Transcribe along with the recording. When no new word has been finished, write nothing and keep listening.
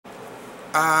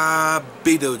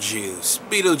Beetlejuice.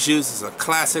 Beetlejuice is a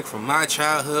classic from my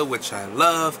childhood, which I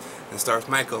love. It stars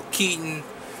Michael Keaton,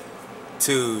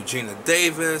 to Geena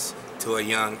Davis, to a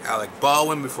young Alec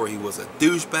Baldwin before he was a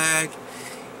douchebag.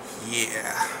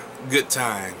 Yeah, good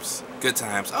times. Good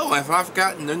times. Oh, and if I've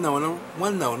forgotten,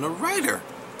 Winona Ryder.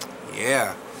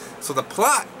 Yeah. So the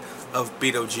plot of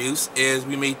Beetlejuice is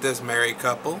we meet this married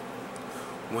couple.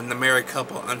 When the married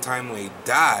couple untimely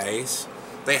dies,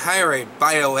 they hire a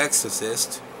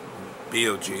bioexorcist,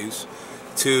 Beetlejuice,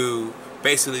 to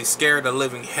basically scare the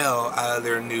living hell out of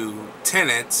their new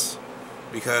tenants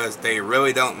because they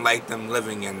really don't like them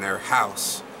living in their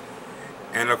house.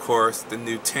 And of course, the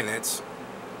new tenants,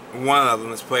 one of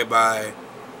them is played by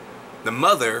the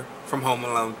mother from Home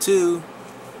Alone 2,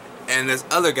 and this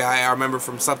other guy I remember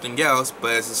from something else,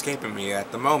 but it's escaping me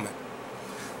at the moment.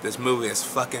 This movie is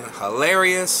fucking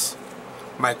hilarious.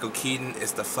 Michael Keaton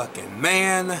is the fucking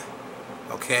man.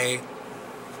 Okay.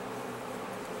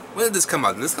 When did this come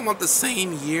out? Did this come out the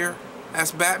same year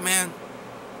as Batman?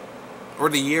 Or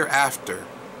the year after?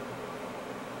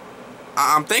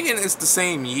 I'm thinking it's the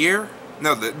same year.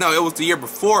 No, it was the year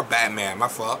before Batman. My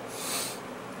fault.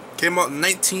 Came out in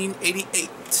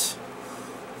 1988.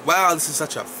 Wow, this is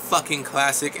such a fucking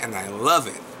classic, and I love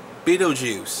it.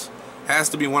 Beetlejuice has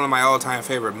to be one of my all-time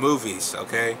favorite movies,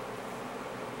 okay?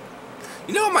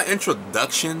 You know what my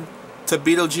introduction to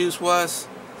Beetlejuice was?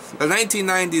 The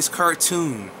 1990s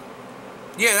cartoon.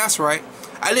 Yeah, that's right.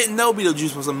 I didn't know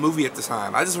Beetlejuice was a movie at the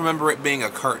time. I just remember it being a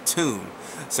cartoon.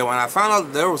 So when I found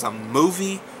out there was a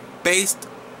movie based,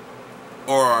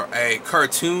 or a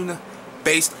cartoon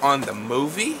based on the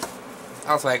movie,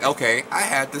 I was like, okay, I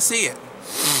had to see it.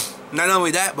 Not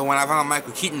only that, but when I found out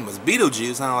Michael Keaton was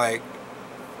Beetlejuice, I'm like,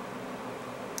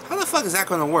 how the fuck is that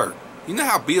going to work? You know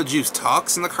how Beetlejuice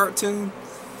talks in the cartoon?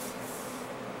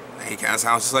 He kind of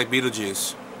sounds just like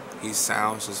Beetlejuice. He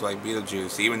sounds just like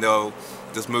Beetlejuice. Even though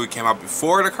this movie came out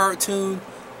before the cartoon,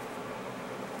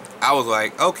 I was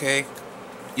like, okay,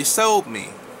 you sold me.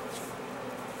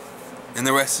 And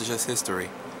the rest is just history,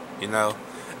 you know?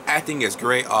 Acting is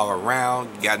great all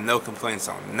around. You got no complaints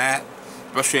on that.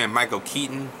 Especially in Michael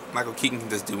Keaton. Michael Keaton can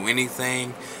just do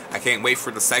anything. I can't wait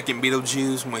for the second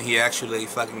Beetlejuice when he actually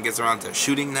fucking gets around to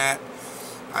shooting that.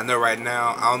 I know right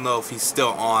now, I don't know if he's still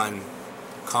on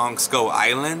Kong Skull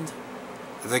Island.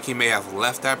 I think he may have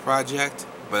left that project.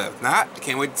 But if not, I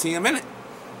can't wait to see him in it.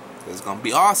 It's going to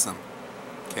be awesome.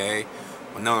 Okay?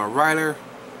 Winona Ryder,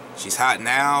 she's hot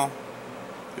now.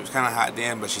 She was kind of hot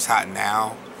then, but she's hot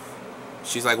now.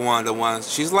 She's like one of the ones.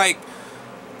 She's like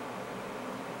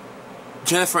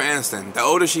Jennifer Aniston. The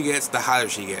older she gets, the hotter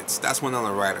she gets. That's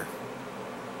Winona Ryder.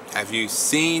 Have you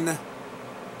seen,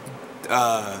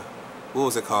 what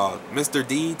was it called? Mr.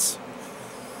 Deeds?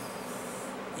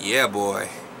 Yeah, boy.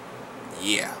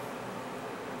 Yeah.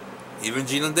 Even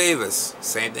Geena Davis,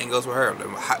 same thing goes with her.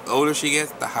 The older she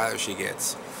gets, the hotter she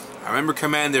gets. I remember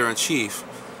Commander-in-Chief.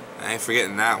 I ain't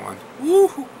forgetting that one.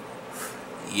 Woo!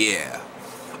 Yeah.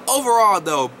 Overall,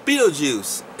 though,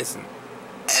 Beetlejuice is an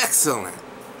excellent,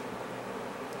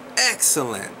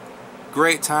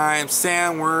 great time,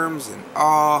 sandworms and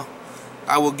all.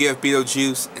 I will give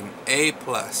Beetlejuice an A+.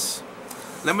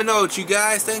 Let me know what you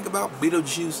guys think about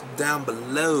Beetlejuice down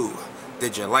below.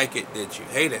 Did you like it? Did you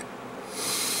hate it?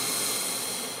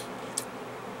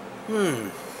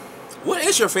 What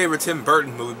is your favorite Tim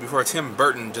Burton movie before Tim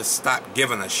Burton just stopped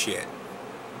giving a shit?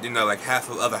 You know, like half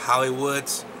of other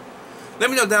Hollywoods? Let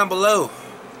me know down below.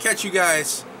 Catch you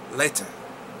guys later.